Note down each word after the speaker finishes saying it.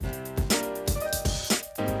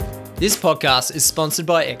This podcast is sponsored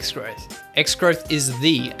by Xgrowth. Xgrowth is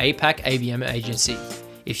the APAC ABM agency.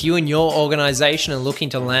 If you and your organization are looking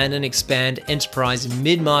to land and expand enterprise and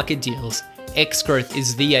mid-market deals, Xgrowth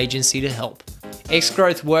is the agency to help.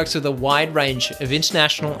 Xgrowth works with a wide range of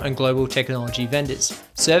international and global technology vendors,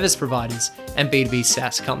 service providers, and B2B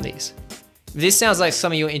SaaS companies. If this sounds like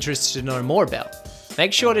something you're interested to know more about,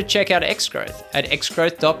 make sure to check out Xgrowth at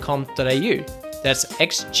xgrowth.com.au. That's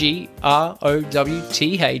xgrowth.com.au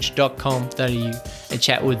and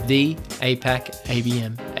chat with the APAC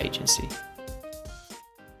ABM agency.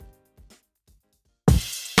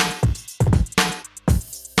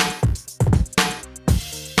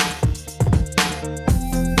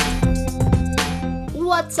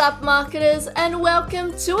 What's up, marketers, and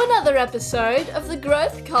welcome to another episode of the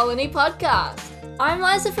Growth Colony podcast. I'm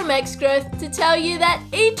Liza from Xgrowth to tell you that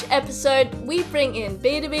each episode we bring in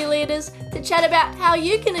B2B leaders to chat about how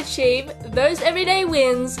you can achieve those everyday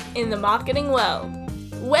wins in the marketing world.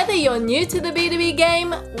 Whether you're new to the B2B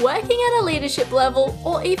game, working at a leadership level,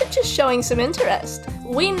 or even just showing some interest,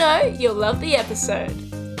 we know you'll love the episode.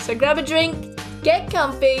 So grab a drink, get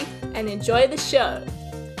comfy, and enjoy the show.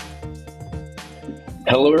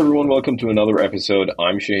 Hello, everyone. Welcome to another episode.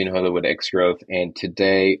 I'm Shane Holler with Xgrowth, and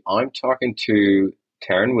today I'm talking to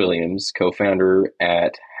Taryn Williams, co-founder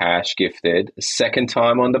at Hash Gifted, second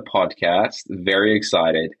time on the podcast. Very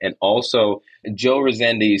excited. And also Joe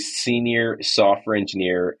Rezendi, senior software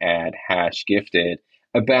engineer at Hash Gifted,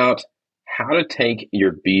 about how to take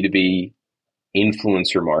your B2B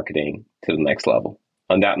influencer marketing to the next level.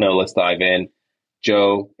 On that note, let's dive in.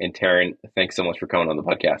 Joe and Taryn, thanks so much for coming on the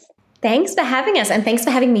podcast. Thanks for having us, and thanks for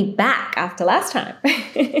having me back after last time.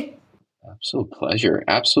 Absolute pleasure.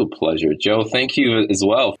 Absolute pleasure. Joe, thank you as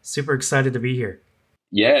well. Super excited to be here.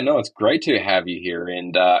 Yeah, no, it's great to have you here.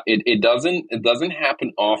 And it doesn't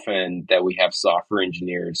happen often that we have software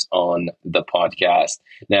engineers on the podcast.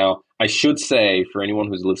 Now, I should say, for anyone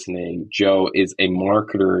who's listening, Joe is a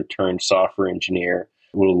marketer turned software engineer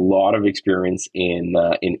with a lot of experience in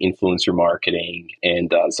influencer marketing.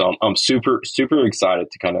 And so I'm super excited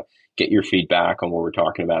to kind of get your feedback on what we're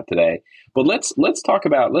talking about today. But let's start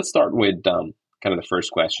with kind of the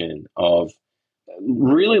first question of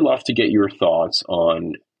really love to get your thoughts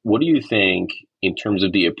on what do you think in terms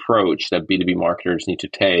of the approach that B2B marketers need to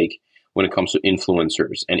take when it comes to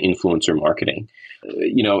influencers and influencer marketing.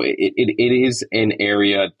 It is an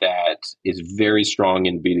area that is very strong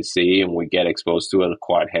in B2C, and we get exposed to it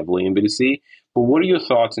quite heavily in B2C. But what are your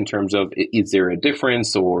thoughts in terms of, is there a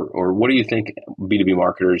difference, or what do you think B2B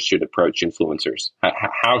marketers should approach influencers?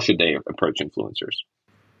 How should they approach influencers?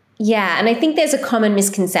 Yeah, and I think there's a common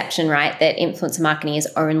misconception, right, that influencer marketing is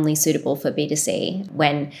only suitable for B2C,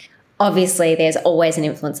 when obviously there's always an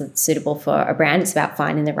influencer that's suitable for a brand. It's about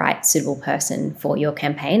finding the right suitable person for your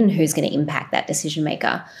campaign and who's going to impact that decision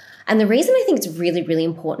maker. And the reason I think it's really, really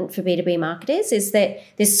important for B2B marketers is that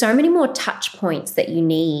there's so many more touch points that you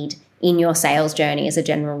need in your sales journey as a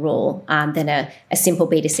general rule than a simple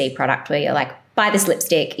B2C product where you're like, buy this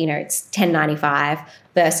lipstick, it's $10.95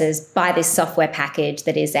 versus buy this software package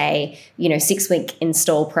that is a 6-week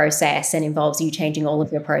install process and involves you changing all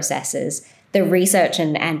of your processes. The research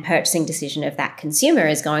and purchasing decision of that consumer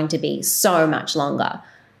is going to be so much longer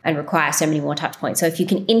and require so many more touch points. So if you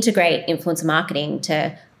can integrate influencer marketing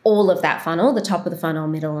to all of that funnel, the top of the funnel,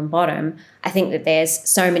 middle and bottom, I think that there's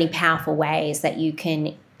so many powerful ways that you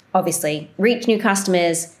can obviously reach new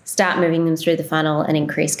customers, start moving them through the funnel and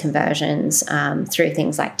increase conversions through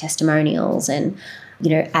things like testimonials and,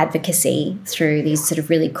 advocacy through these sort of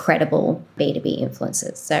really credible B2B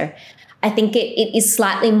influencers. So I think it is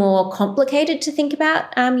slightly more complicated to think about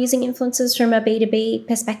using influencers from a B2B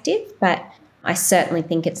perspective, but I certainly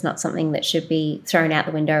think it's not something that should be thrown out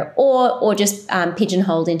the window or just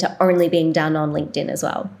pigeonholed into only being done on LinkedIn as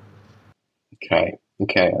well. Okay.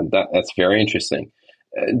 That's very interesting.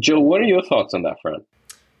 Joe, what are your thoughts on that front?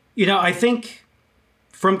 I think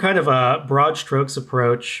from kind of a broad strokes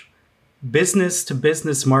approach, business to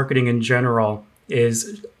business marketing in general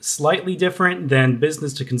is slightly different than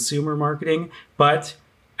business to consumer marketing. But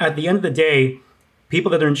at the end of the day,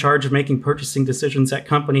 people that are in charge of making purchasing decisions at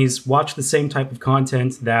companies watch the same type of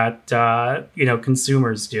content that,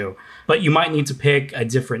 consumers do. But you might need to pick a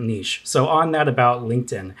different niche. So on that about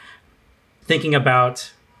LinkedIn, thinking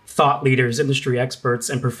about thought leaders, industry experts,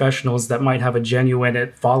 and professionals that might have a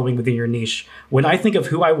genuine following within your niche. When I think of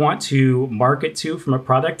who I want to market to from a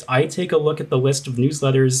product, I take a look at the list of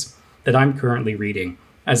newsletters that I'm currently reading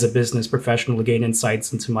as a business professional to gain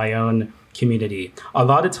insights into my own community. A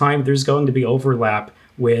lot of time, there's going to be overlap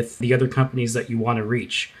with the other companies that you want to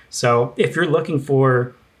reach. So if you're looking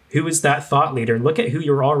for who is that thought leader? Look at who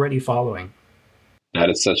you're already following. That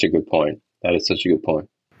is such a good point.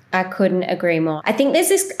 I couldn't agree more. I think there's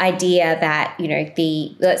this idea that,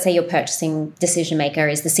 let's say your purchasing decision maker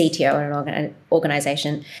is the CTO in an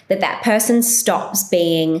organization, that person stops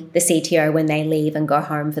being the CTO when they leave and go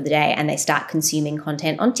home for the day and they start consuming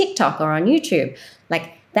content on TikTok or on YouTube.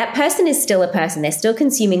 Like, that person is still a person. They're still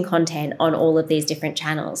consuming content on all of these different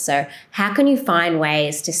channels. So how can you find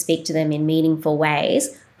ways to speak to them in meaningful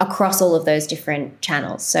ways across all of those different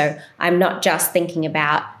channels? So I'm not just thinking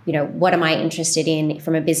about, what am I interested in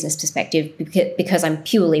from a business perspective because I'm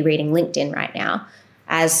purely reading LinkedIn right now.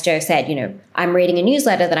 As Joe said, I'm reading a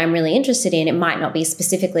newsletter that I'm really interested in. It might not be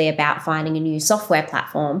specifically about finding a new software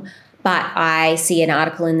platform, but I see an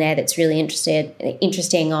article in there that's really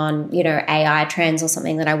interesting on, AI trends or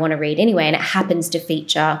something that I want to read anyway, and it happens to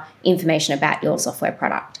feature information about your software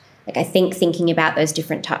product. Like, I think thinking about those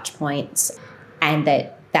different touch points and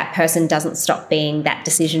that person doesn't stop being that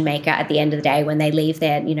decision maker at the end of the day when they leave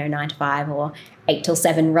their, 9 to 5 or 8 till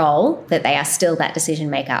 7 role, that they are still that decision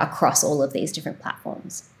maker across all of these different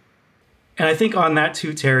platforms. And I think on that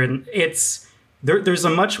too, Taryn, there's a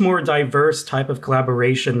much more diverse type of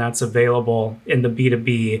collaboration that's available in the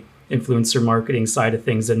B2B influencer marketing side of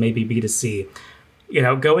things than maybe B2C.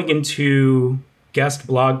 Going into guest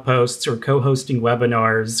blog posts or co-hosting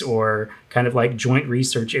webinars or kind of like joint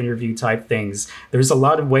research interview type things. There's a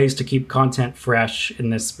lot of ways to keep content fresh in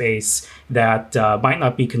this space that might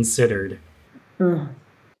not be considered.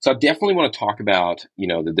 So I definitely want to talk about,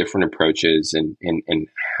 the different approaches and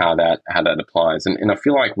how that applies. And I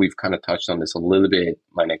feel like we've kind of touched on this a little bit,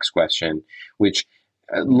 my next question, which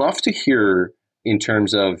I'd love to hear in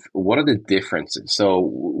terms of what are the differences. So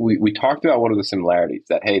we talked about what are the similarities,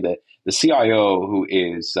 that, hey, the CIO who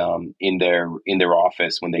is in their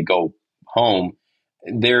office when they go home,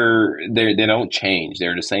 they don't change.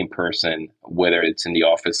 They're the same person, whether it's in the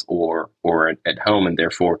office or at home, and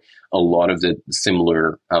therefore a lot of the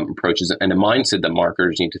similar approaches and the mindset that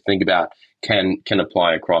marketers need to think about can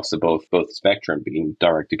apply across the both spectrum, being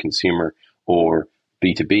direct to consumer or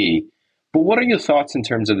B2B. But what are your thoughts in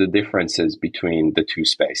terms of the differences between the two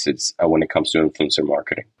spaces when it comes to influencer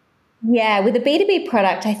marketing? Yeah, with a B2B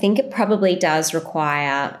product, I think it probably does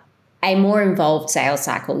require a more involved sales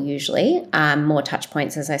cycle usually, more touch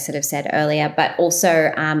points, as I sort of said earlier, but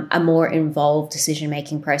also a more involved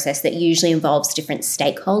decision-making process that usually involves different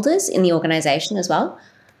stakeholders in the organization as well.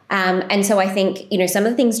 And so I think, some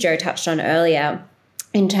of the things Joe touched on earlier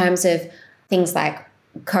in terms of things like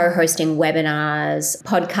co-hosting webinars,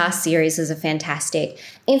 podcast series is a fantastic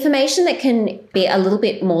information that can be a little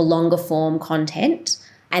bit more longer form content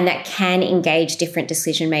and that can engage different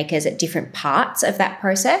decision makers at different parts of that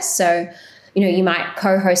process. So, you might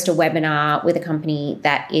co-host a webinar with a company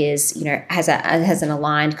that is, has an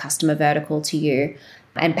aligned customer vertical to you,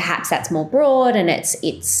 and perhaps that's more broad and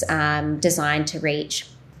it's designed to reach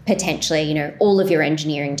potentially, all of your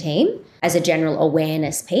engineering team as a general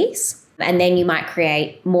awareness piece. And then you might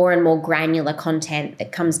create more and more granular content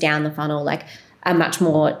that comes down the funnel, like a much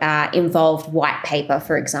more involved white paper,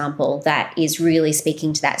 for example, that is really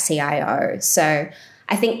speaking to that CIO. So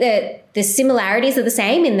I think that the similarities are the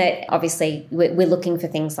same in that obviously we're looking for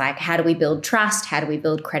things like how do we build trust? How do we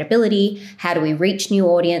build credibility? How do we reach new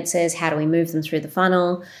audiences? How do we move them through the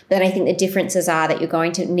funnel? But then I think the differences are that you're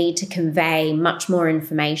going to need to convey much more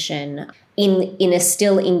information in a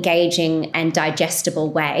still engaging and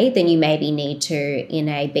digestible way than you maybe need to in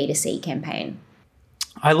a B2C campaign.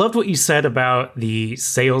 I loved what you said about the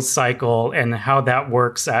sales cycle and how that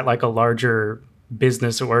works at like a larger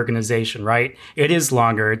business or organization, right? It is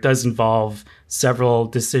longer. It does involve several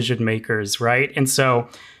decision makers, right? And so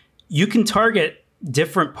you can target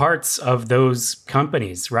different parts of those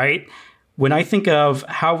companies, right? When I think of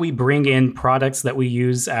how we bring in products that we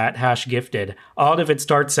use at Hash Gifted, all of it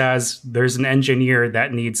starts as there's an engineer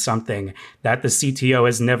that needs something that the CTO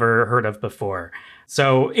has never heard of before.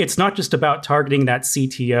 So it's not just about targeting that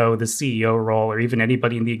CTO, the CEO role, or even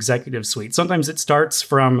anybody in the executive suite. Sometimes it starts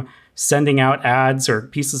from sending out ads or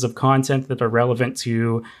pieces of content that are relevant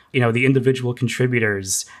to, the individual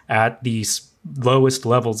contributors at the lowest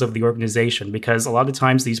levels of the organization, because a lot of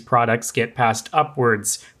times these products get passed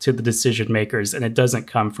upwards to the decision makers and it doesn't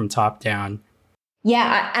come from top down.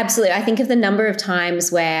 Yeah, absolutely. I think of the number of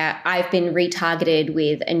times where I've been retargeted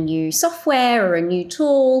with a new software or a new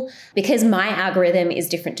tool because my algorithm is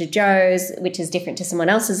different to Joe's, which is different to someone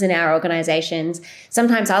else's in our organizations.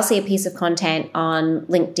 Sometimes I'll see a piece of content on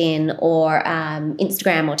LinkedIn or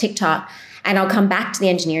Instagram or TikTok, and I'll come back to the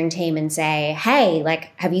engineering team and say, hey,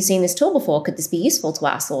 have you seen this tool before? Could this be useful to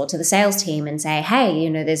us? Or to the sales team and say, hey,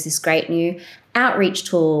 there's this great new outreach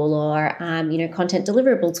tool or, content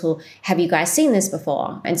deliverable tool. Have you guys seen this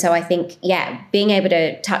before? And so I think, being able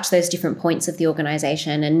to touch those different points of the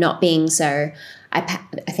organization and not being so, I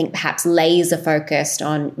think perhaps laser focused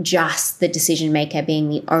on just the decision maker being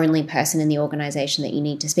the only person in the organization that you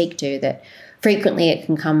need to speak to, that frequently it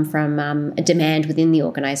can come from a demand within the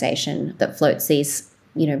organization that floats these,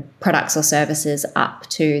 products or services up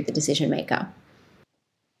to the decision maker.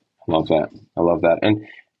 I love that. And,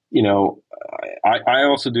 I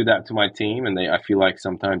also do that to my team, and I feel like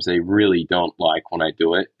sometimes they really don't like when I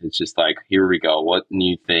do it. It's just like, here we go. What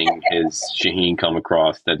new thing has Shaheen come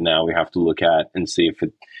across that now we have to look at and see if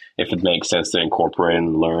it makes sense to incorporate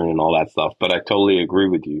and learn and all that stuff. But I totally agree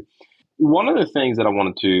with you. One of the things that I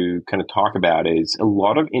wanted to kind of talk about is a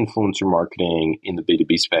lot of influencer marketing in the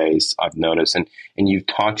B2B space, I've noticed, and you've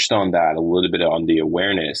touched on that a little bit on the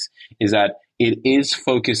awareness, is that it is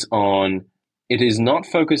not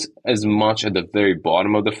focused as much at the very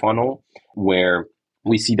bottom of the funnel, where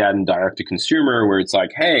we see that in direct to consumer, where it's like,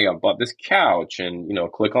 hey, I bought this couch and,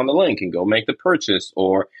 click on the link and go make the purchase,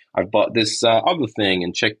 or I've bought this other thing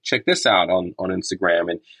and check this out on Instagram.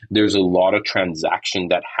 And there's a lot of transaction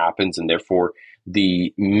that happens, and therefore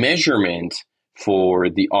the measurement for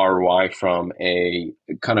the ROI from a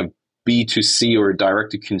kind of B2C or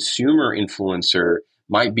direct to consumer influencer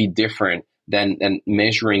might be different than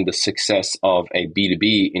measuring the success of a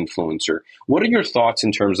B2B influencer. What are your thoughts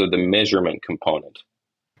in terms of the measurement component?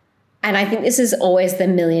 And I think this is always the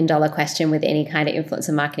 $1 million question with any kind of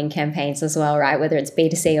influencer marketing campaigns as well, right? Whether it's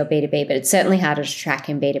B2C or B2B, but it's certainly harder to track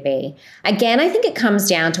in B2B. Again, I think it comes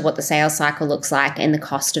down to what the sales cycle looks like and the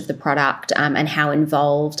cost of the product, and how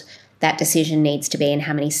involved that decision needs to be and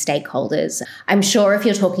how many stakeholders. I'm sure if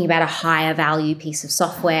you're talking about a higher value piece of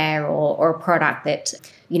software or a product that,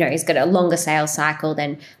 is got a longer sales cycle,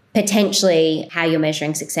 then potentially how you're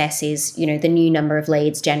measuring success is, the new number of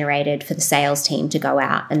leads generated for the sales team to go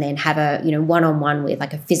out and then have a, one-on-one with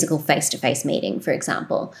like a physical face-to-face meeting, for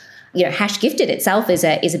example. Hash Gifted itself is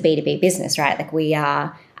a B2B business, right? Like we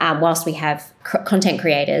are, whilst we have content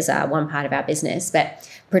creators are one part of our business, but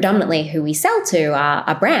predominantly who we sell to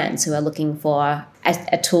are brands who are looking for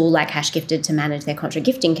a tool like Hash Gifted to manage their contra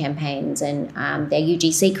gifting campaigns and their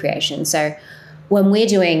UGC creation. So when we're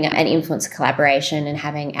doing an influencer collaboration and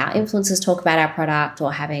having our influencers talk about our product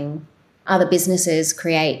or having other businesses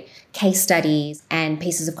create case studies and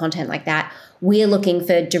pieces of content like that, we're looking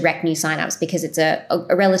for direct new signups because it's a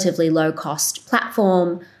relatively low cost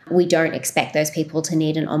platform. We don't expect those people to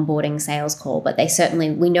need an onboarding sales call, but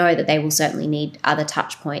we know that they will certainly need other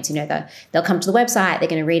touch points. They'll come to the website, they're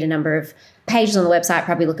going to read a number of pages on the website,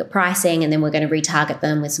 probably look at pricing, and then we're going to retarget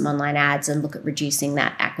them with some online ads and look at reducing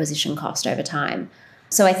that acquisition cost over time.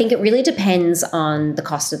 So I think it really depends on the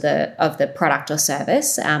cost of the product or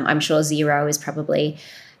service. I'm sure Xero is probably,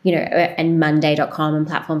 and Monday.com and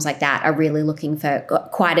platforms like that are really looking for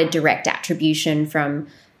quite a direct attribution from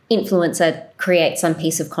influencer create some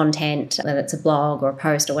piece of content, whether it's a blog or a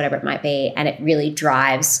post or whatever it might be, and it really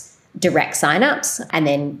drives direct signups. And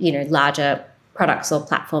then, larger products or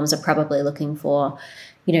platforms are probably looking for,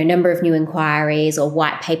 number of new inquiries or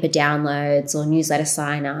white paper downloads or newsletter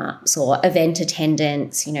signups or event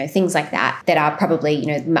attendance, things like that are probably,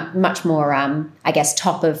 much more,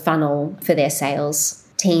 top of funnel for their sales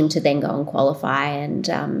team to then go and qualify and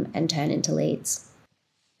turn into leads.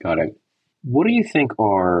 Got it. What do you think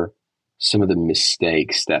are some of the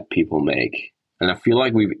mistakes that people make? And I feel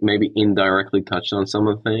like we've maybe indirectly touched on some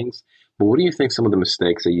of the things, but what do you think some of the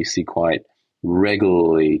mistakes that you see quite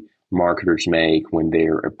regularly marketers make when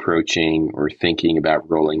they're approaching or thinking about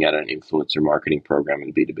rolling out an influencer marketing program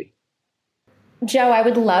in B2B? Joe, I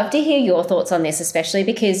would love to hear your thoughts on this, especially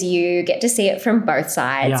because you get to see it from both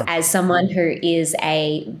sides. As someone who is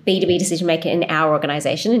a B2B decision maker in our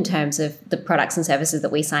organization in terms of the products and services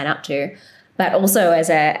that we sign up to, but also as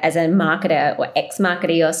a marketer or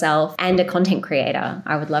ex-marketer yourself and a content creator.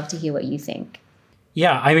 I would love to hear what you think.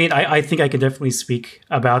 Yeah, I think I can definitely speak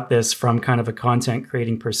about this from kind of a content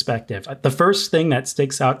creating perspective. The first thing that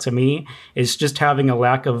sticks out to me is just having a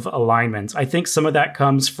lack of alignment. I think some of that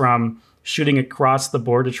comes from shooting across the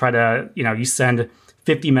board to try to, you send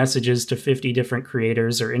 50 messages to 50 different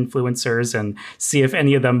creators or influencers and see if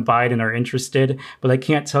any of them bite and are interested. But I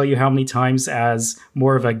can't tell you how many times as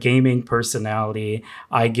more of a gaming personality,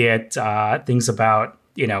 I get things about,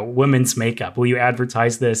 women's makeup. Will you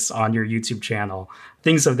advertise this on your YouTube channel?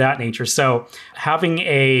 Things of that nature. So having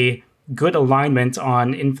a good alignment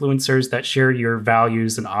on influencers that share your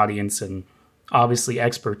values and audience and obviously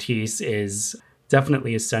expertise is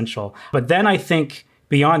definitely essential. But then I think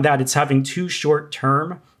beyond that, it's having too short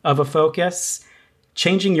term of a focus.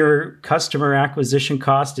 changing your customer acquisition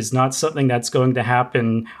cost is not something that's going to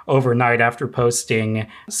happen overnight after posting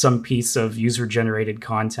some piece of user-generated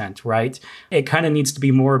content, right? It kind of needs to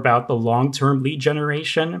be more about the long-term lead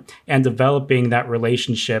generation and developing that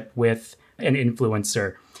relationship with an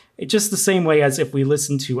influencer. It's just the same way as if we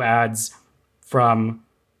listen to ads from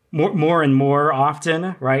more and more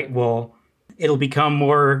often, right? Well, it'll become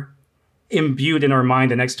more imbued in our mind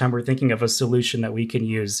the next time we're thinking of a solution that we can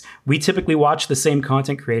use. We typically watch the same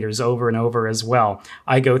content creators over and over as well.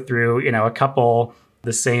 I go through, a couple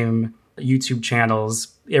the same YouTube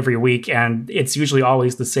channels every week, and it's usually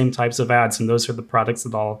always the same types of ads, and those are the products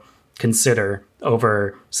that I'll consider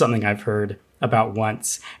over something I've heard about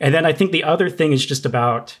once. And then I think the other thing is just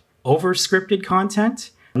about over-scripted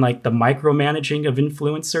content, and like the micromanaging of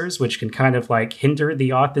influencers, which can kind of like hinder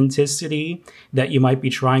the authenticity that you might be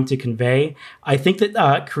trying to convey. I think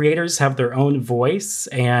that creators have their own voice,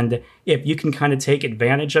 and if you can kind of take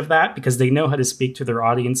advantage of that because they know how to speak to their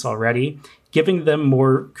audience already, giving them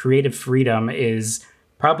more creative freedom is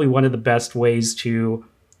probably one of the best ways to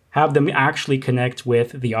have them actually connect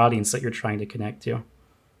with the audience that you're trying to connect to.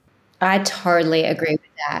 I totally agree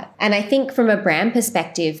with that. And I think from a brand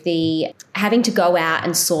perspective, the having to go out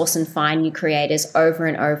and source and find new creators over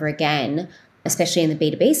and over again, especially in the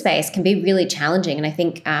B2B space, can be really challenging. And I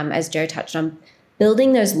think, as Joe touched on,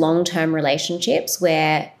 building those long-term relationships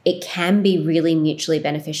where it can be really mutually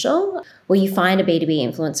beneficial, where you find a B2B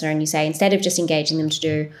influencer and you say, instead of just engaging them to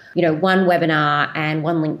do, one webinar and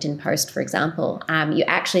one LinkedIn post, for example, you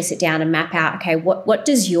actually sit down and map out, okay, what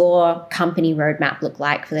does your company roadmap look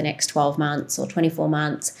like for the next 12 months or 24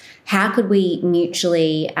 months? How could we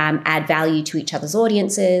mutually add value to each other's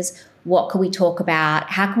audiences? What could we talk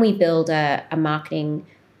about? How can we build a marketing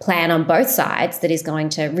plan on both sides that is going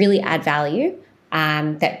to really add value?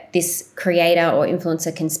 That this creator or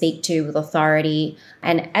influencer can speak to with authority.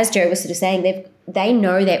 And as Joe was sort of saying, they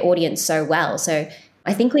know their audience so well. So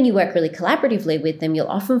I think when you work really collaboratively with them, you'll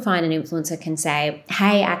often find an influencer can say,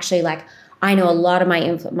 hey, actually, like, I know a lot of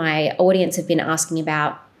my audience have been asking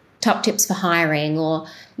about top tips for hiring, or,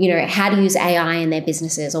 how to use AI in their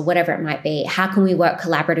businesses, or whatever it might be. How can we work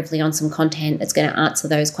collaboratively on some content that's going to answer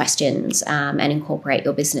those questions and incorporate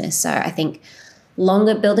your business? So I think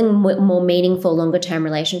building more meaningful, longer term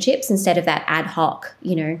relationships instead of that ad hoc,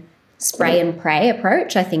 spray and pray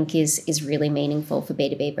approach, I think is really meaningful for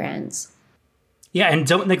B2B brands. Yeah, and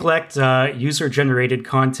don't neglect user-generated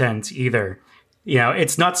content either.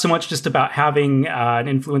 It's not so much just about having an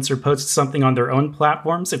influencer post something on their own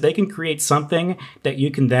platforms. If they can create something that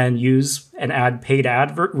you can then use and add paid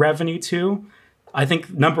ad revenue to, I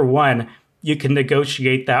think, number one, you can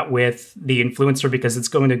negotiate that with the influencer because it's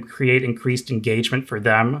going to create increased engagement for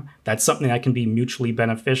them. That's something that can be mutually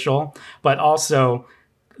beneficial. But also,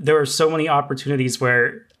 there are so many opportunities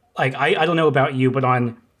where, like, I don't know about you, but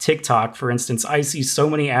on TikTok, for instance, I see so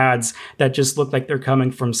many ads that just look like they're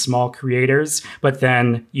coming from small creators. But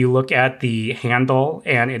then you look at the handle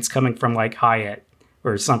and it's coming from like Hyatt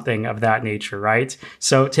or something of that nature, right?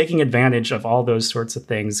 So taking advantage of all those sorts of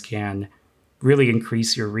things can really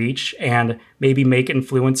increase your reach and maybe make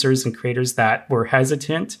influencers and creators that were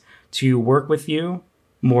hesitant to work with you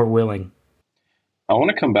more willing. I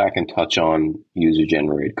want to come back and touch on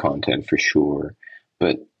user-generated content for sure.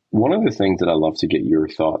 But one of the things that I love to get your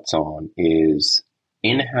thoughts on is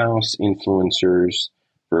in-house influencers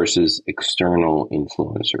versus external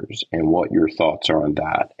influencers and what your thoughts are on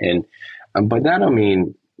that. And by that, I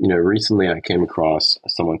mean, recently I came across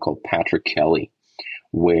someone called Patrick Kelly,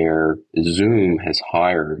 where Zoom has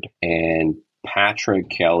hired, and Patrick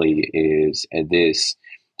Kelly is this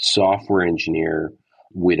software engineer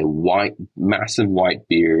with a massive white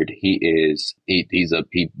beard. He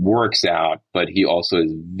works out, but he also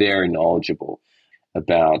is very knowledgeable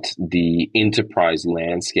about the enterprise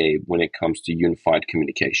landscape when it comes to unified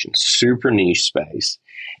communication. Super niche space,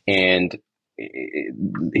 and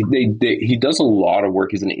he does a lot of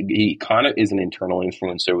work. He kind of is an internal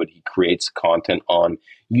influencer, but he creates content on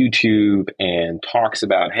YouTube and talks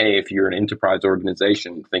about, hey, if you're an enterprise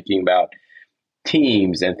organization thinking about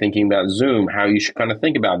Teams and thinking about Zoom, how you should kind of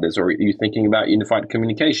think about this, or you're thinking about unified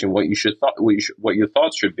communication, what your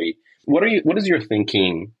thoughts should be. What is your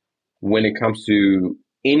thinking when it comes to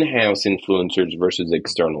in-house influencers versus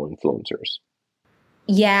external influencers?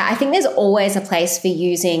 Yeah, I think there's always a place for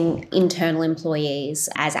using internal employees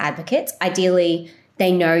as advocates. Ideally,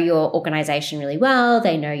 they know your organization really well,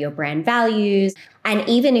 they know your brand values, and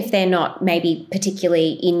even if they're not maybe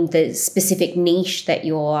particularly in the specific niche that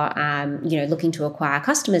you're looking to acquire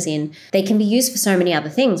customers in, they can be used for so many other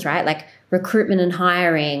things, right? Like, recruitment and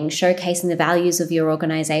hiring, showcasing the values of your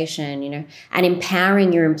organization, and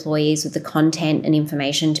empowering your employees with the content and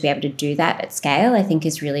information to be able to do that at scale, I think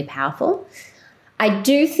is really powerful. I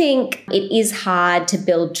do think it is hard to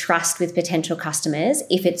build trust with potential customers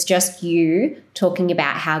if it's just you talking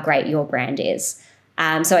about how great your brand is.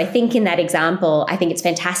 So I think in that example, I think it's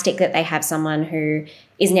fantastic that they have someone who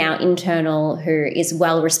is now internal, who is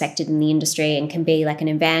well respected in the industry and can be like an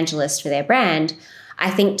evangelist for their brand. I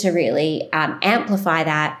think to really amplify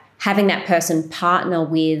that, having that person partner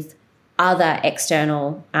with other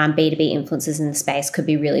external B2B influencers in the space could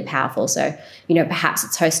be really powerful. So, perhaps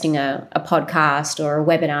it's hosting a podcast or a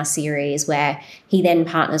webinar series where he then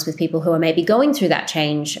partners with people who are maybe going through that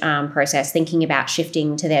change process, thinking about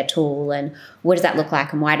shifting to their tool and what does that look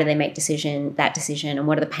like and why do they make that decision and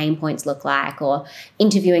what do the pain points look like, or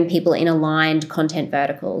interviewing people in aligned content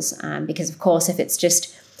verticals. Because, of course, if it's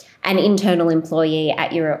just an internal employee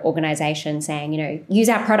at your organization saying, use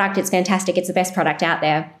our product, it's fantastic, it's the best product out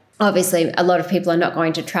there, obviously, a lot of people are not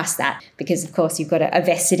going to trust that because, of course, you've got a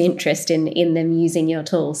vested interest in them using your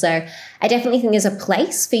tool. So I definitely think there's a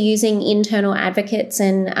place for using internal advocates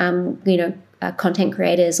and, content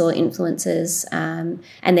creators or influencers,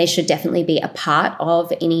 and they should definitely be a part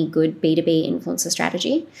of any good B2B influencer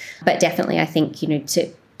strategy. But definitely, I think,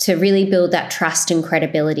 to really build that trust and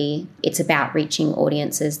credibility, it's about reaching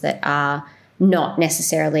audiences that are not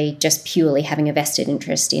necessarily just purely having a vested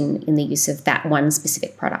interest in the use of that one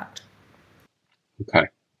specific product. Okay,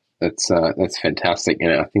 that's fantastic.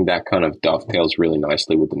 And I think that kind of dovetails really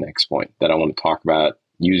nicely with the next point that I want to talk about,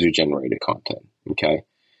 user-generated content, okay?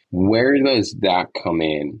 Where does that come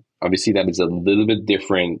in? Obviously, that is a little bit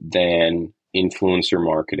different than influencer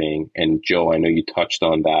marketing. And Joe, I know you touched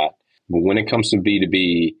on that. But when it comes to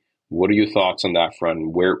B2B, what are your thoughts on that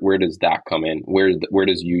front? Where does that come in? Where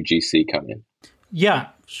does UGC come in? Yeah,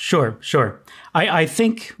 sure. I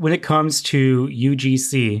think when it comes to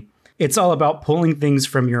UGC, it's all about pulling things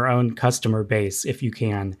from your own customer base if you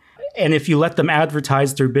can. And if you let them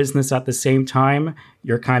advertise their business at the same time,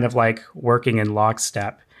 you're kind of like working in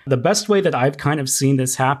lockstep. The best way that I've kind of seen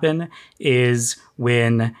this happen is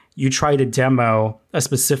when you try to demo a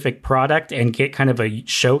specific product and get kind of a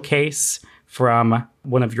showcase from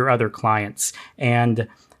one of your other clients. And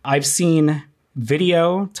I've seen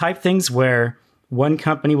video type things where one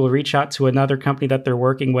company will reach out to another company that they're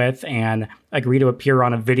working with and agree to appear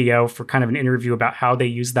on a video for kind of an interview about how they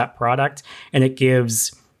use that product. And it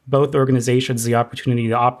gives both organizations the opportunity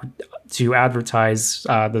to advertise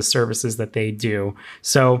the services that they do.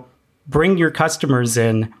 So bring your customers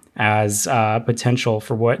in as potential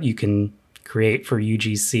for what you can create for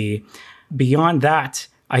UGC. Beyond that,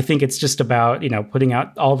 I think it's just about, putting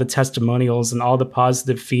out all the testimonials and all the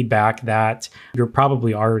positive feedback that you're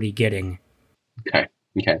probably already getting. Okay.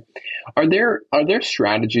 Are there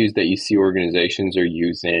strategies that you see organizations are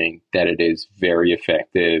using that it is very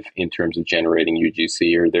effective in terms of generating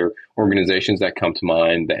UGC? Are there organizations that come to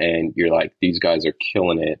mind and you're like, these guys are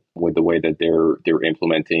killing it with the way that they're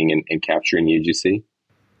implementing and capturing UGC?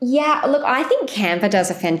 Yeah, look, I think Canva does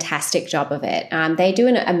a fantastic job of it. They do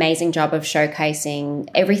an amazing job of showcasing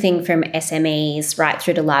everything from SMEs right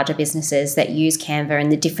through to larger businesses that use Canva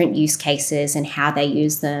and the different use cases and how they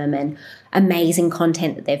use them, and amazing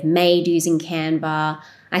content that they've made using Canva.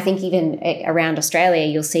 I think even around Australia,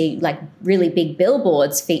 you'll see like really big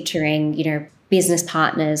billboards featuring, business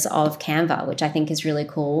partners of Canva, which I think is really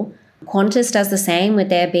cool. Qantas does the same with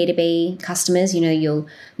their B2B customers.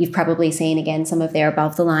 You've probably seen again some of their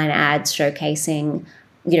above the line ads showcasing,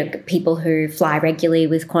 people who fly regularly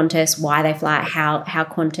with Qantas, why they fly, how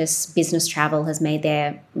Qantas business travel has made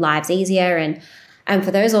their lives easier. And for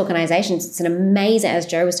those organizations, it's an amazing, as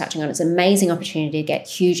Joe was touching on, it's an amazing opportunity to get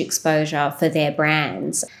huge exposure for their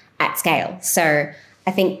brands at scale. So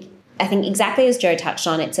I think exactly as Joe touched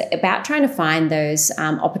on, it's about trying to find those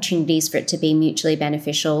opportunities for it to be mutually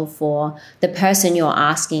beneficial for the person you're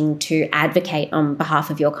asking to advocate on behalf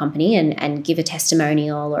of your company and give a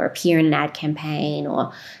testimonial or appear in an ad campaign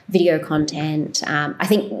or video content. I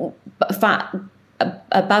think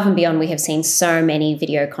above and beyond, we have seen so many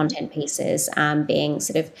video content pieces being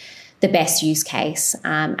sort of the best use case.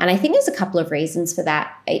 And I think there's a couple of reasons for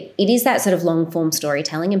that. It is that sort of long form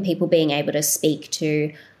storytelling and people being able to speak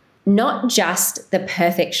to not just the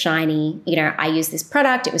perfect, shiny, I use this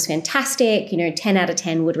product, it was fantastic, 10 out of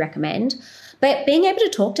 10 would recommend, but being able to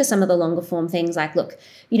talk to some of the longer form things like, look,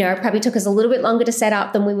 it probably took us a little bit longer to set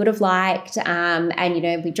up than we would have liked. And,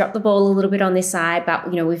 we dropped the ball a little bit on this side,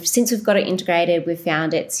 but, since we've got it integrated, we've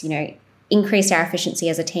found it's, increased our efficiency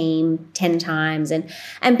as a team 10 times and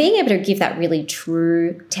being able to give that really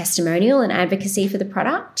true testimonial and advocacy for the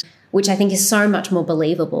product. which I think is so much more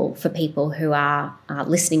believable for people who are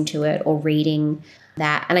listening to it or reading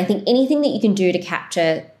that. And I think anything that you can do to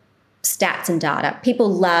capture stats and data, people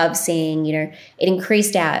love seeing, it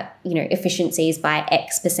increased our, efficiencies by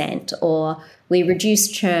X%, or we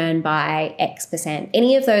reduced churn by X%.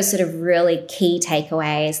 Any of those sort of really key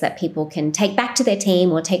takeaways that people can take back to their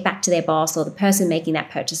team or take back to their boss or the person making that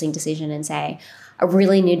purchasing decision and say, I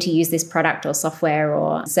really need to use this product or software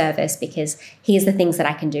or service because here's the things that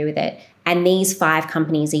I can do with it. And these 5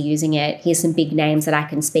 companies are using it. Here's some big names that I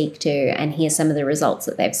can speak to, and here's some of the results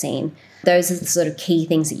that they've seen. Those are the sort of key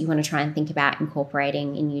things that you want to try and think about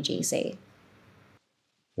incorporating in UGC.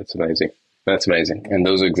 That's amazing. That's amazing. And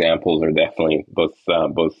those examples are definitely both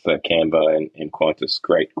Canva and Qantas,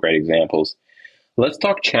 great examples. Let's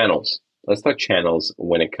talk channels. Let's talk channels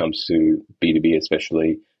when it comes to B2B,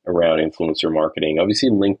 especially around influencer marketing. Obviously,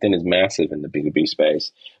 LinkedIn is massive in the B2B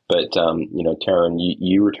space, but Taryn,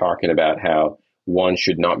 you were talking about how one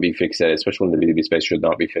should not be fixated, especially in the B2B space, should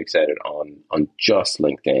not be fixated on just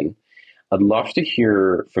LinkedIn. I'd love to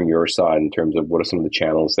hear from your side in terms of what are some of the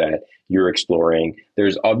channels that you're exploring.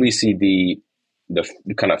 There's obviously the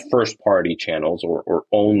kind of first party channels or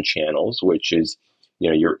own channels, which is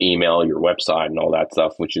your email, your website, and all that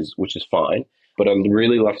stuff, which is fine. But I'd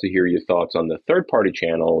really love to hear your thoughts on the third-party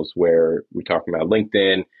channels where we're talking about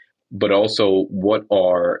LinkedIn, but also what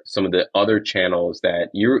are some of the other channels that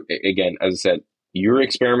you're, again, as I said, you're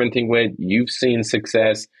experimenting with, you've seen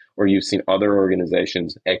success, or you've seen other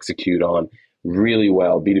organizations execute on really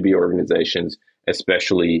well, B2B organizations,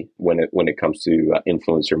 especially when it comes to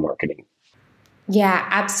influencer marketing. Yeah,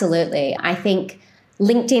 absolutely. I think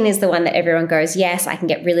LinkedIn is the one that everyone goes, yes, I can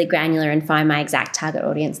get really granular and find my exact target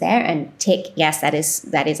audience there. And tick, yes, that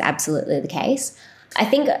is absolutely the case. I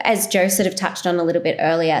think, as Joe sort of touched on a little bit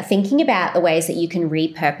earlier, thinking about the ways that you can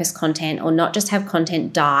repurpose content or not just have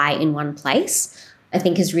content die in one place, I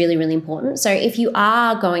think is really, really important. So if you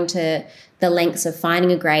are going to the lengths of finding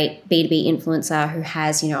a great B2B influencer who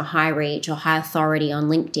has, a high reach or high authority on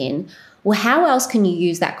LinkedIn, well, how else can you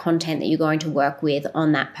use that content that you're going to work with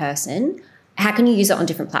on that person? How can you use it on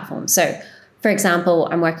different platforms? So, for example,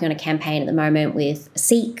 I'm working on a campaign at the moment with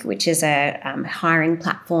Seek, which is a hiring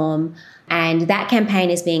platform. And that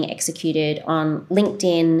campaign is being executed on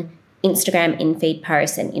LinkedIn, Instagram in-feed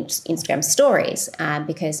posts, and Instagram stories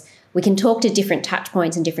because we can talk to different touch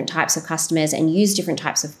points and different types of customers and use different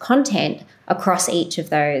types of content across each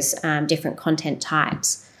of those different content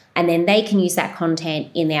types. And then they can use that content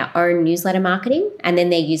in their own newsletter marketing, and then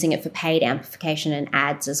they're using it for paid amplification and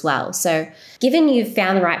ads as well. So given you've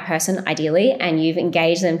found the right person, ideally, and you've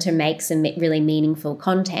engaged them to make some really meaningful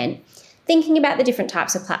content, thinking about the different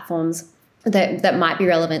types of platforms that might be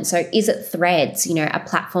relevant. So is it Threads, a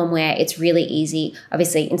platform where it's really easy?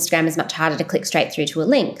 Obviously, Instagram is much harder to click straight through to a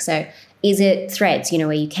link. So is it Threads,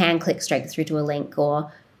 where you can click straight through to a link,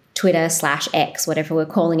 or Twitter/X, whatever we're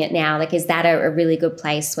calling it now? Like, is that a really good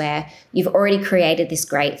place where you've already created this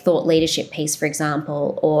great thought leadership piece, for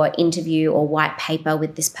example, or interview or white paper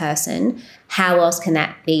with this person? How else can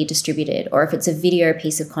that be distributed? Or if it's a video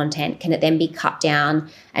piece of content, can it then be cut down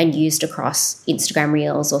and used across Instagram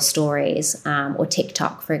Reels or Stories or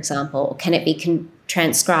TikTok, for example? Or can it be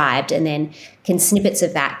transcribed, and then can snippets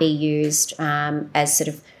of that be used as sort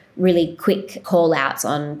of really quick call outs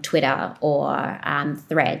on Twitter or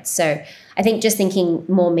Threads? So I think just thinking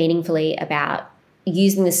more meaningfully about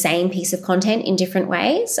using the same piece of content in different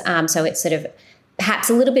ways. So it's sort of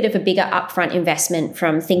perhaps a little bit of a bigger upfront investment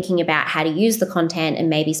from thinking about how to use the content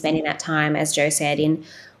and maybe spending that time, as Joe said, in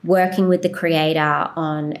working with the creator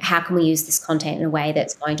on how can we use this content in a way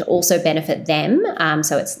that's going to also benefit them.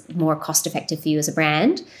 So it's more cost effective for you as a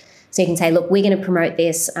brand. So you can say, look, we're going to promote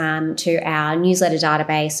this to our newsletter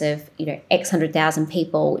database of X 100,000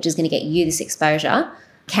 people, which is going to get you this exposure.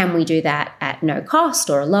 Can we do that at no cost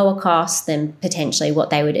or a lower cost than potentially what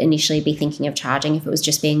they would initially be thinking of charging if it was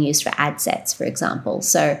just being used for ad sets, for example?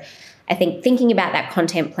 So I think thinking about that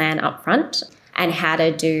content plan upfront and how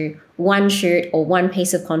to do one shoot or one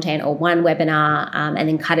piece of content or one webinar and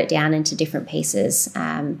then cut it down into different pieces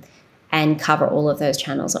and cover all of those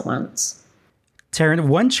channels at once. Taryn,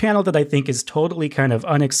 one channel that I think is totally kind of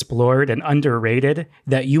unexplored and underrated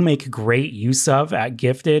that you make great use of at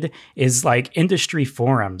Gifted is like industry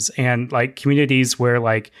forums and like communities where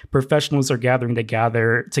like professionals are gathering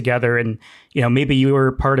together and, maybe you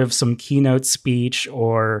were part of some keynote speech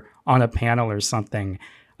or on a panel or something.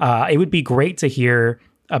 It would be great to hear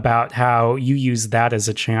about how you use that as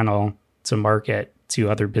a channel to market to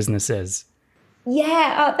other businesses.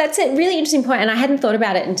 Yeah, that's a really interesting point. And I hadn't thought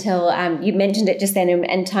about it until you mentioned it just then,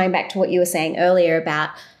 and tying back to what you were saying earlier about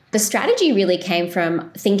The strategy really came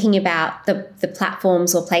from thinking about the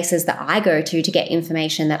platforms or places that I go to get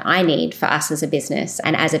information that I need for us as a business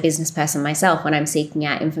and as a business person myself when I'm seeking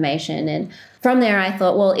out information. And from there, I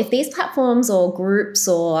thought, well, if these platforms or groups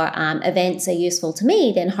or events are useful to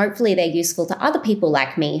me, then hopefully they're useful to other people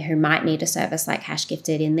like me who might need a service like Hash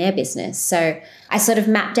Gifted in their business. So I sort of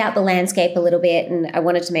mapped out the landscape a little bit, and I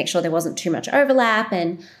wanted to make sure there wasn't too much overlap,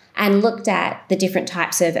 and looked at the different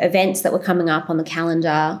types of events that were coming up on the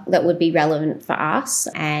calendar that would be relevant for us,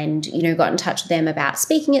 and, got in touch with them about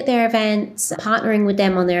speaking at their events, partnering with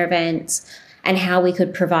them on their events, and how we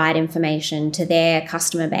could provide information to their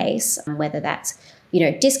customer base, whether that's,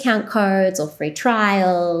 discount codes or free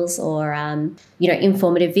trials or,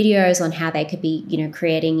 informative videos on how they could be,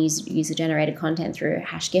 creating user-generated content through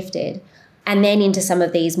Hash Gifted. And then into some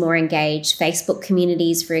of these more engaged Facebook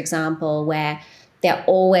communities, for example, where they're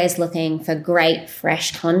always looking for great,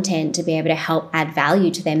 fresh content to be able to help add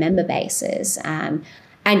value to their member bases. And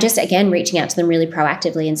just, again, reaching out to them really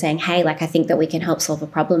proactively and saying, hey, I think that we can help solve a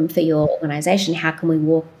problem for your organization. How can we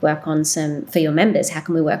work on for your members, how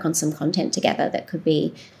can we work on some content together that could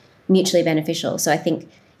be mutually beneficial? So I think,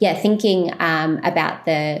 thinking about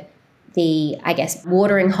the, I guess,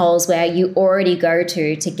 watering holes where you already go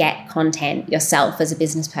to get content yourself as a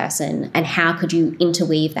business person, and how could you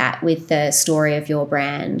interweave that with the story of your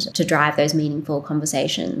brand to drive those meaningful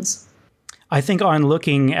conversations? I think on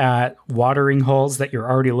looking at watering holes that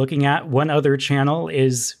you're already looking at, one other channel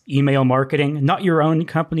is email marketing, not your own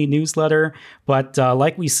company newsletter, but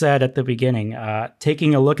like we said at the beginning,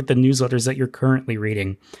 taking a look at the newsletters that you're currently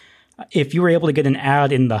reading. If you were able to get an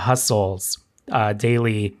ad in the Hustle's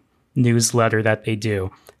daily newsletter that they do,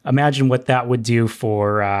 imagine what that would do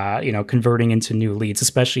for converting into new leads,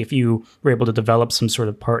 especially if you were able to develop some sort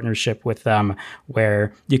of partnership with them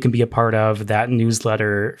where you can be a part of that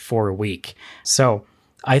newsletter for a week. So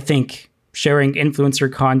I think sharing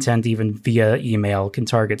influencer content even via email can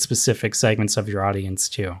target specific segments of your audience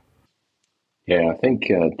too. Yeah, I think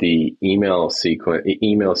the email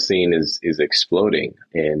scene is exploding,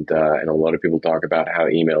 and a lot of people talk about how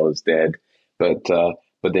email is dead,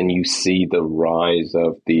 but then you see the rise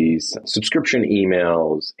of these subscription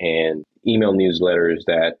emails and email newsletters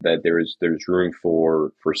that there's room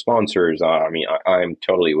for sponsors. I'm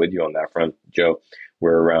totally with you on that front, Joe,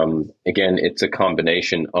 where, again, it's a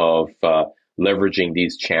combination of leveraging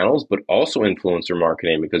these channels, but also influencer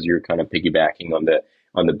marketing, because you're kind of piggybacking on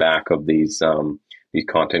the back of these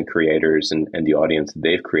content creators and the audience that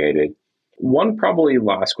they've created. One probably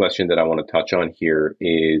last question that I want to touch on here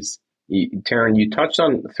is, Taryn, you touched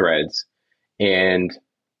on Threads, and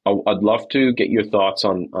I'd love to get your thoughts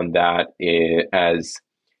on that. As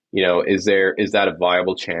is that a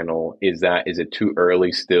viable channel? Is it too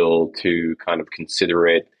early still to kind of consider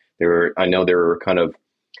it? I know there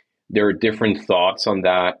are different thoughts on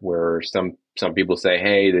that, where some people say,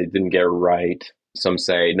 hey, they didn't get it right. Some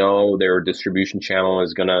say, no, their distribution channel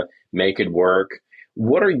is going to make it work.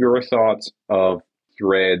 What are your thoughts of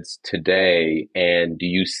Threads today, and do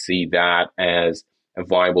you see that as a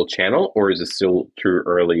viable channel, or is it still too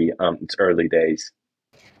early? It's early days.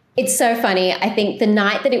 It's so funny. I think the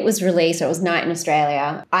night that it was released, or it was night in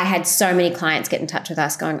Australia, I had so many clients get in touch with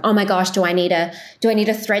us going, oh my gosh, do I need a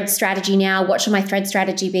thread strategy now? What should my thread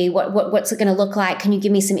strategy be? What's it going to look like? Can you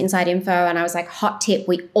give me some inside info? And I was like, hot tip,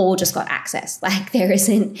 we all just got access. There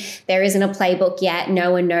isn't a playbook yet.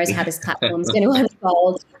 No one knows how this platform is going to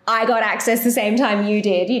unfold. I got access the same time you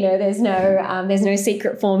did. There's no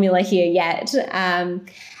secret formula here yet.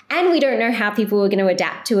 And we don't know how people were going to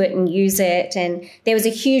adapt to it and use it. And there was a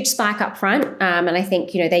huge spike up front. And I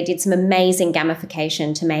think, they did some amazing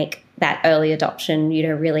gamification to make that early adoption,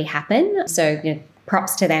 really happen. So,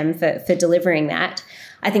 props to them for delivering that.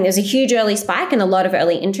 I think there was a huge early spike and a lot of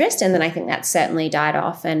early interest. And then I think that certainly died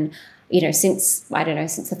off. And, since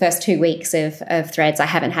the first 2 weeks of Threads, I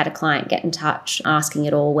haven't had a client get in touch asking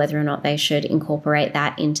at all whether or not they should incorporate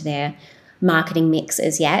that into their marketing mix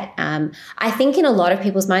as yet. I think in a lot of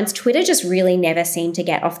people's minds, Twitter just really never seemed to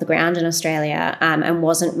get off the ground in Australia, and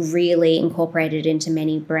wasn't really incorporated into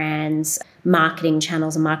many brands' marketing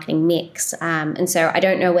channels and marketing mix. And so I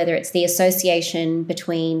don't know whether it's the association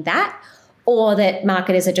between that, or that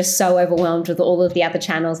marketers are just so overwhelmed with all of the other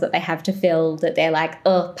channels that they have to fill that they're like,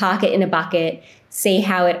 oh, park it in a bucket, see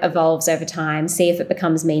how it evolves over time, see if it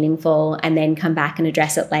becomes meaningful, and then come back and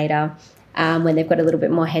address it later. When they've got a little bit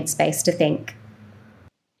more headspace to think.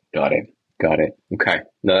 Got it. Okay.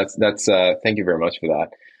 No, that's thank you very much for that.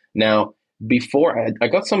 Now, before I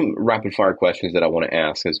got some rapid fire questions that I want to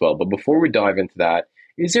ask as well, but before we dive into that,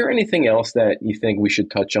 is there anything else that you think we should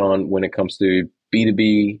touch on when it comes to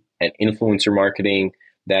B2B and influencer marketing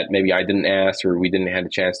that maybe I didn't ask or we didn't have a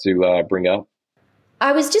chance to bring up?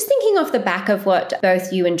 I was just thinking off the back of what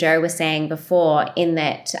both you and Joe were saying before in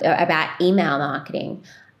that about email marketing.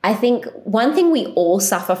 I think one thing we all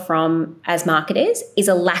suffer from as marketers is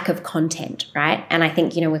a lack of content, right? And I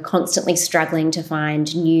think, we're constantly struggling to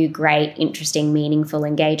find new, great, interesting, meaningful,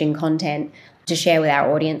 engaging content to share with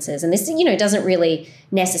our audiences. And this, doesn't really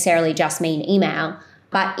necessarily just mean email.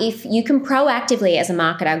 But if you can proactively as a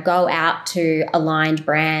marketer go out to aligned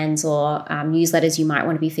brands or newsletters you might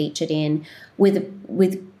want to be featured in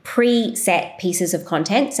with pre-set pieces of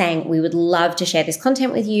content saying, we would love to share this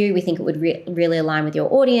content with you. We think it would really align with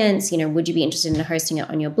your audience. Would you be interested in hosting it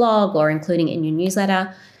on your blog or including it in your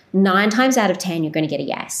newsletter? 9 times out of 10, you're going to get a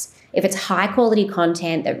yes. If it's high quality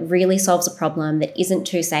content that really solves a problem, that isn't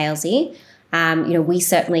too salesy, we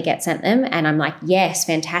certainly get sent them. And I'm like, yes,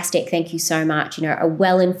 fantastic. Thank you so much. A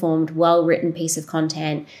well-informed, well-written piece of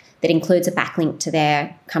content that includes a backlink to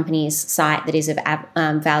their company's site that is of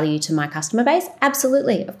value to my customer base.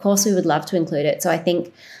 Absolutely. Of course, we would love to include it. So I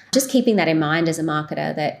think just keeping that in mind as a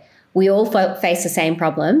marketer, that we all face the same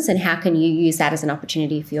problems, and how can you use that as an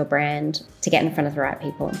opportunity for your brand to get in front of the right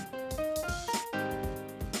people?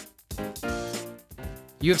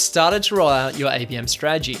 You have started to roll out your ABM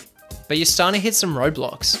strategy, but you're starting to hit some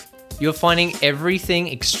roadblocks. You're finding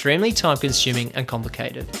everything extremely time-consuming and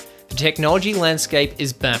complicated. The technology landscape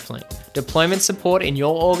is baffling. Deployment support in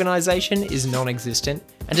your organization is non-existent.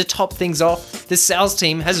 And to top things off, the sales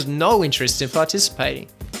team has no interest in participating.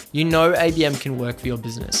 You know ABM can work for your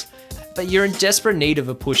business, but you're in desperate need of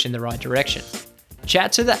a push in the right direction.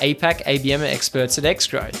 Chat to the APAC ABM experts at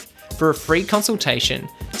Xgrowth for a free consultation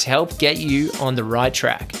to help get you on the right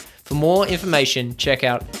track. For more information, check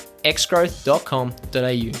out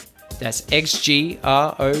xgrowth.com.au. That's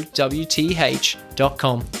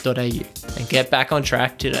xgrowth.com.au and get back on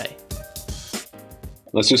track today.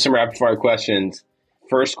 Let's do some rapid fire questions.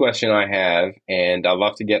 First question I have, and I'd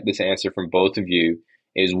love to get this answer from both of you,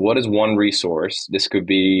 is what is one resource, this could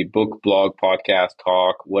be book, blog, podcast,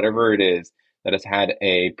 talk, whatever it is, that has had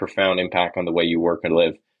a profound impact on the way you work and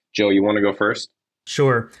live? Joe, you want to go first?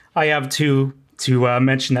 Sure. I have two to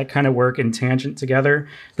mention that kind of work in tangent together.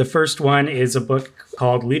 The first one is a book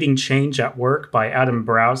called Leading Change at Work by Adam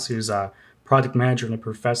Brous, who's a product manager and a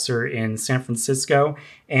professor in San Francisco.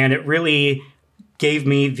 And it really gave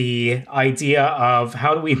me the idea of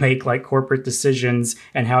how do we make corporate decisions,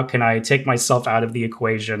 and how can I take myself out of the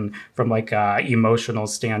equation from a emotional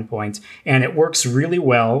standpoint. And it works really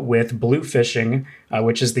well with Blue Fishing,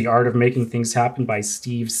 which is the art of making things happen by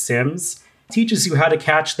Steve Sims. Teaches you how to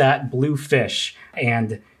catch that blue fish.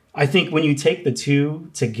 And I think when you take the two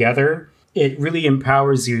together, it really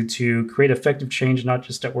empowers you to create effective change, not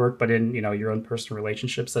just at work, but in your own personal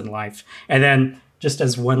relationships and life. And then just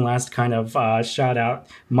as one last kind of shout out,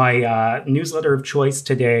 my newsletter of choice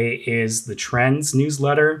today is the Trends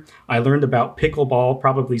newsletter. I learned about pickleball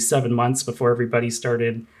probably 7 months before everybody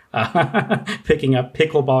started picking up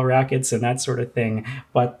pickleball rackets and that sort of thing.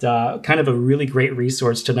 But kind of a really great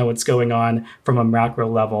resource to know what's going on from a macro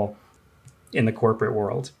level in the corporate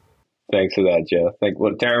world. Thanks for that, Joe.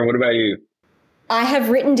 Taryn, what about you? I have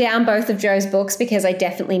written down both of Joe's books because I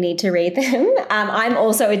definitely need to read them. I'm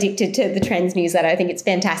also addicted to the Trends newsletter. I think it's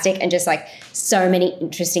fantastic, and just so many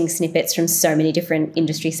interesting snippets from so many different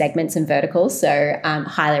industry segments and verticals. So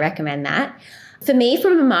highly recommend that. For me,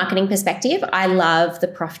 from a marketing perspective, I love the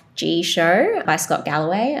Prof G Show by Scott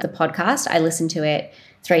Galloway, the podcast. I listen to it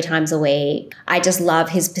 3 times a week. I just love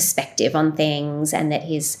his perspective on things, and that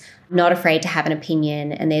he's not afraid to have an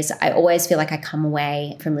opinion. And I always feel like I come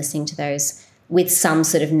away from listening to those with some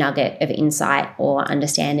sort of nugget of insight or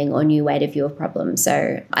understanding or new way to view a problem.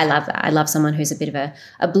 So I love that. I love someone who's a bit of a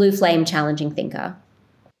blue flame challenging thinker.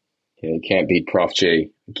 Yeah, you can't beat Prof G.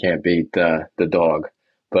 You can't beat the dog.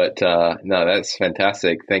 But no, that's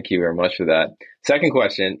fantastic. Thank you very much for that. Second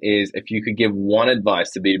question is, if you could give one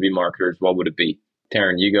advice to B2B marketers, what would it be?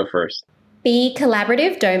 Taryn, you go first. Be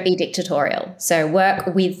collaborative, don't be dictatorial. So work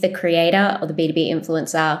with the creator or the B2B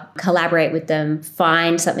influencer, collaborate with them,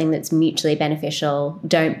 find something that's mutually beneficial.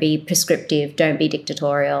 Don't be prescriptive, don't be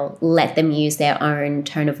dictatorial. Let them use their own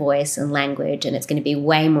tone of voice and language, and it's going to be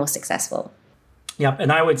way more successful. Yep,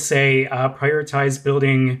 and I would say prioritize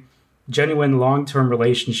building genuine long-term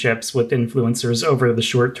relationships with influencers over the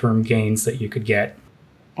short-term gains that you could get.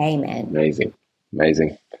 Amen.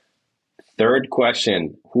 Amazing. Third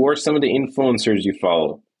question, who are some of the influencers you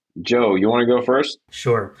follow? Joe, you want to go first?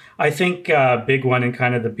 Sure. I think a big one in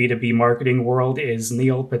kind of the B2B marketing world is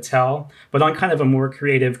Neil Patel, but on kind of a more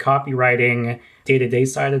creative copywriting day-to-day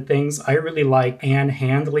side of things, I really like Anne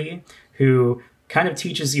Handley, who kind of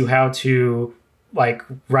teaches you how to like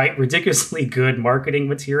write ridiculously good marketing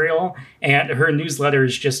material, and her newsletter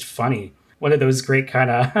is just funny. One of those great kind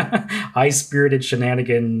of high-spirited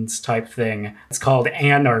shenanigans type thing. It's called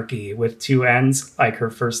Anarchy with 2 N's, like her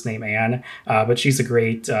first name Anne, but she's a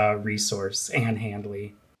great resource, Anne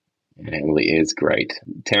Handley. Handley is great.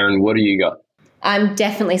 Taryn, what do you got? I'm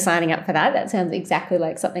definitely signing up for that. That sounds exactly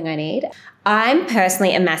like something I need. I'm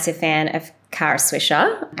personally a massive fan of Kara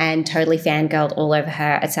Swisher and totally fangirled all over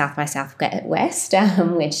her at South by Southwest,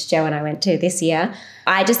 which Joe and I went to this year.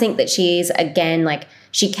 I just think that she's, again, like,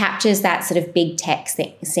 she captures that sort of big tech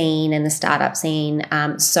scene and the startup scene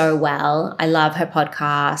so well. I love her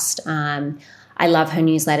podcast. I love her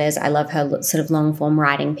newsletters. I love her sort of long form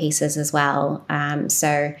writing pieces as well.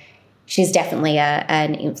 So she's definitely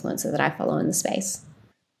an influencer that I follow in the space.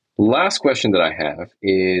 Last question that I have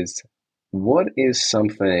is, what is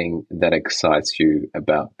something that excites you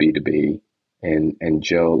about B2B? And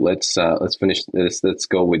Joe, let's finish this. Let's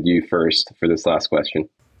go with you first for this last question.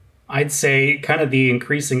 I'd say kind of the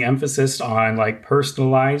increasing emphasis on like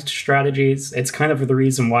personalized strategies. It's kind of the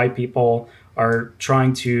reason why people are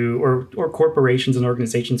trying to, or corporations and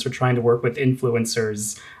organizations are trying to work with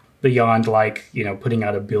influencers beyond like, putting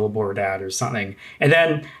out a billboard ad or something. And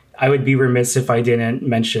then I would be remiss if I didn't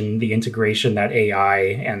mention the integration that AI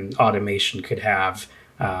and automation could have.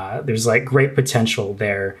 There's like great potential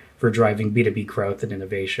there for driving B2B growth and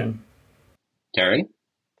innovation. Taryn,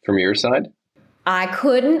 from your side? I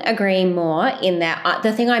couldn't agree more in that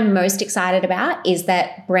the thing I'm most excited about is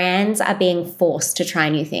that brands are being forced to try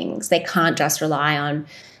new things. They can't just rely on,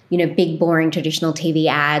 big, boring, traditional TV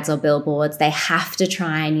ads or billboards. They have to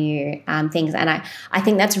try new things. And I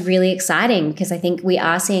think that's really exciting because I think we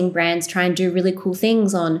are seeing brands try and do really cool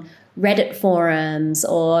things on Reddit forums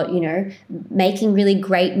or, making really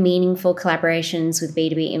great, meaningful collaborations with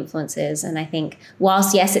B2B influencers. And I think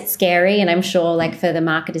whilst, yes, it's scary, and I'm sure like for the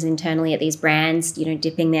marketers internally at these brands,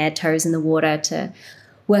 dipping their toes in the water to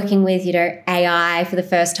working with, AI for the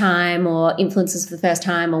first time or influencers for the first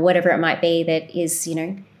time or whatever it might be that is,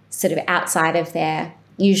 sort of outside of their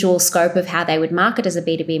usual scope of how they would market as a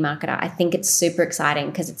B2B marketer. I think it's super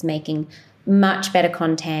exciting because it's making much better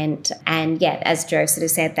content. And yeah, as Joe sort of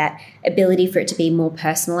said, that ability for it to be more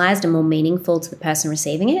personalized and more meaningful to the person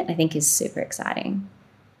receiving it, I think is super exciting.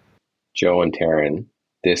 Joe and Taryn,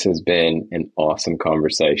 this has been an awesome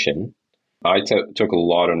conversation. I took a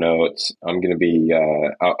lot of notes. I'm going to be,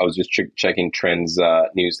 I was just checking Trend's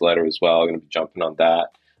newsletter as well. I'm going to be jumping on that.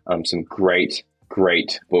 Some great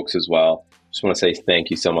books as well. Just want to say thank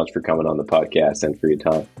you so much for coming on the podcast and for your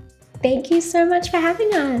time. Thank you so much for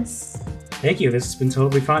having us. Thank you. This has been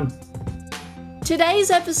totally fun.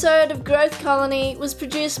 Today's episode of Growth Colony was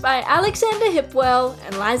produced by Alexander Hipwell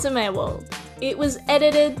and Liza Maywald. It was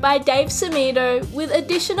edited by Dave Samito with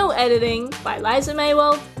additional editing by Liza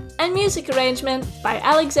Maywald and music arrangement by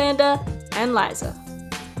Alexander and Liza.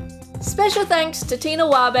 Special thanks to Tina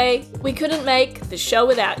Wabe. We couldn't make the show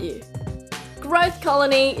without you. Growth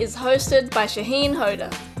Colony is hosted by Shaheen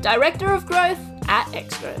Hoda, Director of Growth at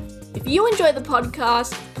Xgrowth. If you enjoy the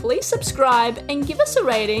podcast, please subscribe and give us a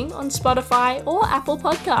rating on Spotify or Apple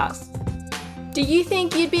Podcasts. Do you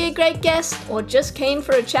think you'd be a great guest or just keen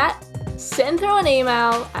for a chat? Send through an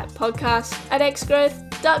email at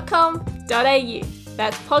podcast@xgrowth.com.au.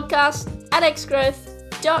 That's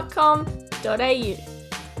podcast@xgrowth.com.au.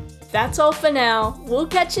 That's all for now. We'll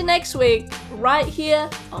catch you next week, right here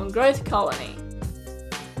on Growth Colony.